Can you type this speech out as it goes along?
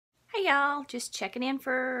y'all, just checking in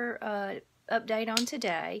for update on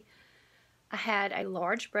today. I had a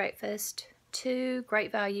large breakfast, 2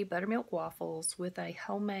 Great Value buttermilk waffles with a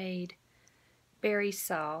homemade berry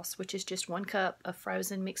sauce, which is just 1 cup of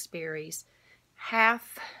frozen mixed berries,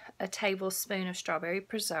 half a tablespoon of strawberry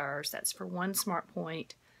preserves, that's for 1 Smart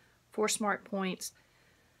Point, 4 Smart Points.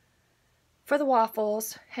 For the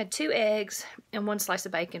waffles, had 2 eggs and 1 slice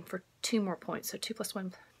of bacon for 2 more points, so 2 plus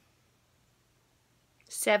 1,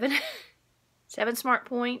 7 Smart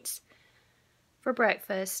Points for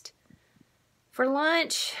breakfast. For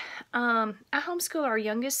lunch, I homeschool our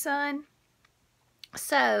youngest son,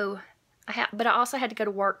 so but I also had to go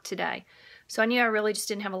to work today, so I knew I really just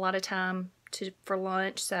didn't have a lot of time for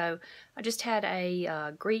lunch. So I just had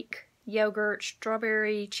a Greek yogurt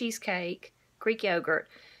strawberry cheesecake, Greek yogurt.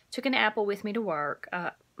 Took an apple with me to work.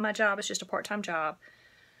 My job is just a part-time job.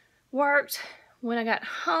 Worked. When I got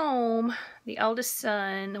home, the oldest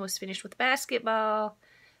son was finished with basketball.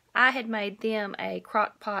 I had made them a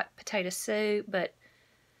crock pot potato soup, but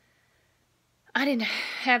I didn't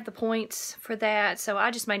have the points for that, so I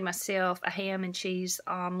just made myself a ham and cheese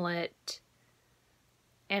omelet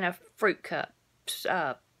and a fruit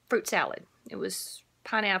salad. It was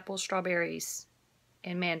pineapple, strawberries,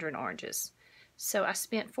 and mandarin oranges. So I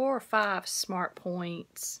spent 4 or 5 Smart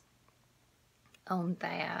Points on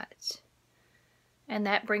that. And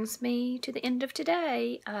that brings me to the end of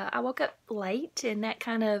today. I woke up late, and that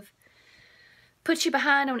kind of puts you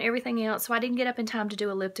behind on everything else. So I didn't get up in time to do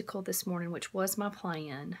elliptical this morning, which was my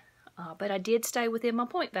plan. But I did stay within my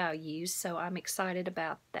point values, so I'm excited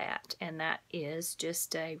about that. And that is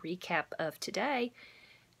just a recap of today.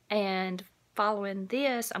 And following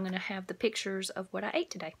this, I'm going to have the pictures of what I ate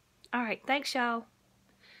today. All right, thanks, y'all.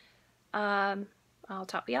 I'll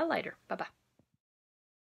talk to y'all later. Bye-bye.